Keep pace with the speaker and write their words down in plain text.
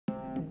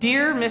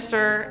Dear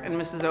Mr. and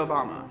Mrs.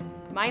 Obama,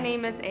 My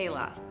name is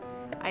Ayla.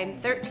 I am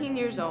 13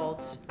 years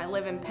old. I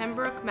live in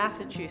Pembroke,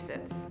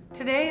 Massachusetts.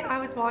 Today I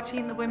was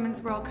watching the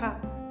Women's World Cup,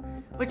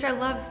 which I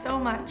love so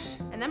much.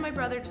 And then my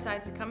brother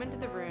decides to come into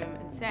the room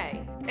and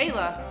say,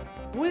 Ayla,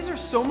 boys are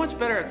so much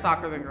better at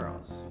soccer than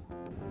girls.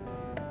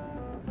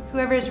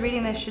 Whoever is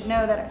reading this should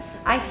know that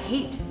I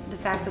hate the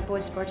fact that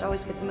boys' sports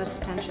always get the most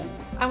attention.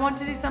 I want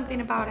to do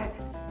something about it.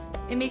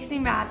 It makes me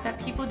mad that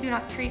people do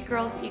not treat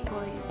girls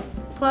equally.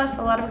 Plus,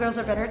 a lot of girls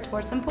are better at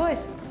sports than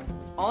boys.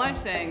 All I'm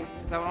saying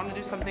is I want to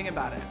do something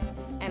about it.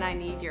 and I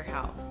need your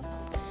help.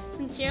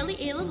 Sincerely,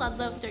 Ayla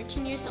Ludlow,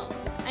 13 years old.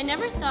 I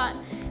never thought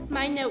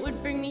my note would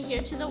bring me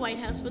here to the White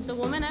House with the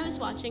woman I was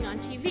watching on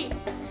TV.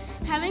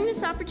 Having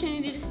this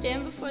opportunity to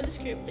stand before this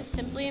group is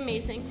simply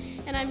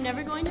amazing, and I'm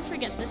never going to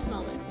forget this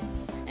moment.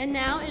 And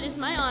now it is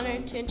my honor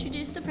to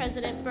introduce the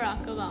President,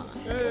 Barack Obama.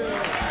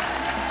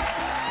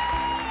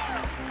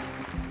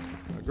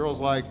 Girls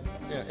like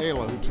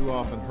Ayla, who too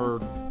often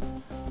heard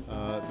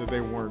that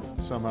they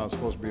weren't somehow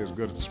supposed to be as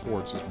good at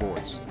sports as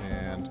boys.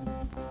 And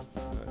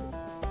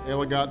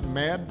Ayla got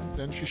mad,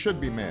 and she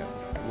should be mad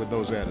with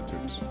those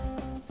attitudes.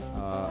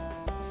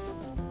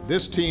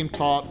 This team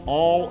taught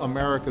all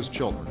America's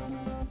children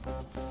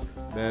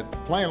that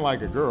playing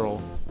like a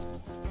girl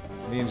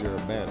means you're a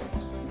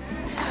badass.